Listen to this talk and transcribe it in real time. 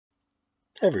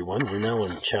Hi everyone, we're now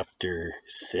on chapter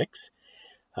 6.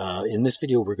 In this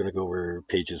video we're going to go over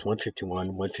pages 151,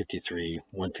 153,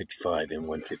 155, and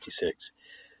 156.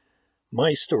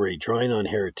 My story, Drawing on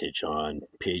Heritage, on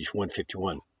page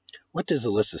 151. What does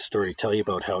Alyssa's story tell you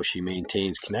about how she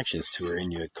maintains connections to her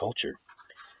Inuit culture?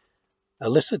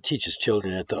 Alyssa teaches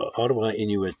children at the Ottawa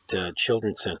Inuit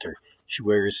Children's Centre. She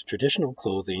wears traditional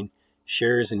clothing,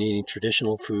 shares in eating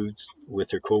traditional foods with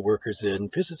her co-workers,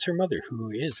 and visits her mother, who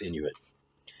is Inuit.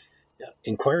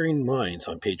 Inquiring Minds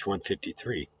on page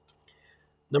 153.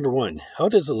 Number 1. How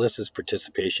does Alyssa's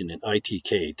participation in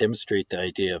ITK demonstrate the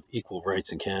idea of equal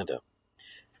rights in Canada?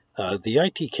 The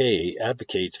ITK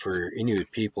advocates for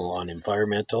Inuit people on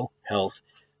environmental, health,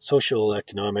 and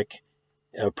socioeconomic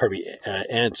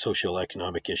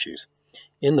issues.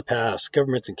 In the past,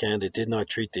 governments in Canada did not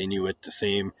treat the Inuit the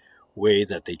same way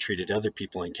that they treated other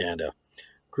people in Canada.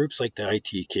 Groups like the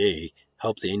ITK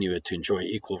help the Inuit to enjoy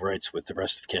equal rights with the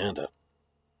rest of Canada.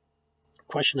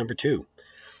 Question number 2.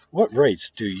 What rights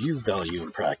do you value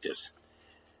in practice?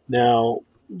 Now,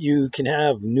 you can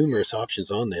have numerous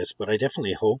options on this, but I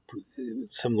definitely hope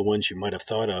some of the ones you might have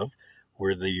thought of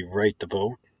were the right to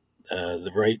vote,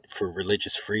 the right for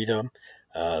religious freedom,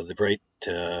 the right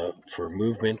for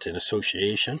movement and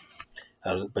association,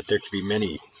 but there could be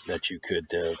many that you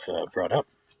could have brought up.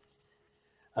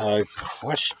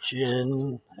 What do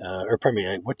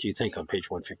you think on page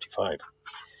 155?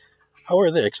 How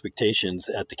are the expectations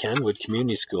at the Canwood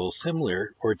Community School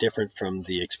similar or different from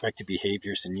the expected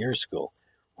behaviors in your school?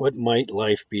 What might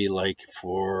life be like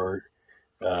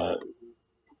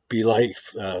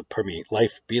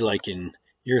in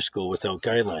your school without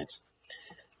guidelines?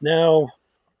 Now,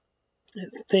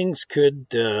 things could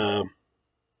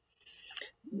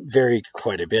vary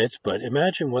quite a bit, but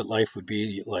imagine what life would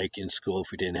be like in school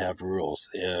if we didn't have rules.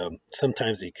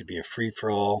 Sometimes it could be a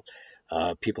free-for-all.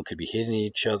 People could be hitting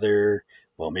each other.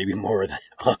 Well, maybe more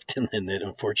often than that,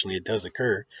 unfortunately, it does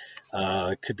occur.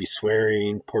 It could be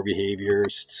swearing, poor behavior,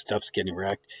 stuff's getting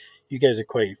wrecked. You guys are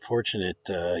quite fortunate.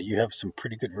 You have some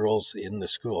pretty good rules in the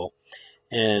school,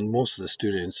 and most of the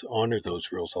students honor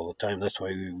those rules all the time. That's why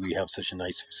we have such a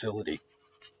nice facility.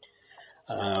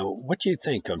 What do you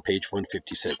think on page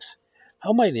 156?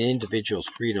 How might an individual's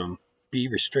freedom be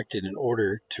restricted in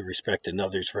order to respect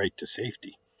another's right to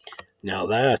safety? Now,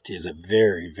 that is a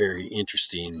very, very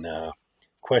interesting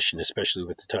question, especially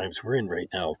with the times we're in right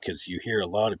now, because you hear a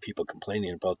lot of people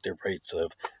complaining about their rights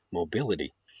of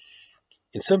mobility.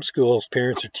 In some schools,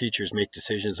 parents or teachers make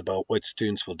decisions about what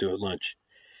students will do at lunch.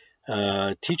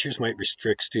 Teachers might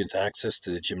restrict students' access to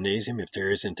the gymnasium if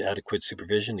there isn't adequate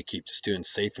supervision to keep the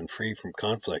students safe and free from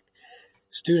conflict.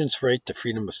 Students' right to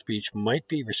freedom of speech might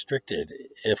be restricted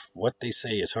if what they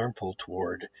say is harmful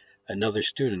toward another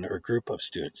student or group of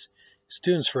students.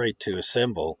 Students' right to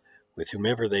assemble with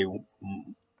whomever they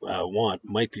want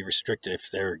might be restricted if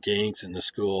there are gangs in the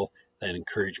school that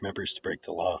encourage members to break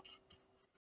the law.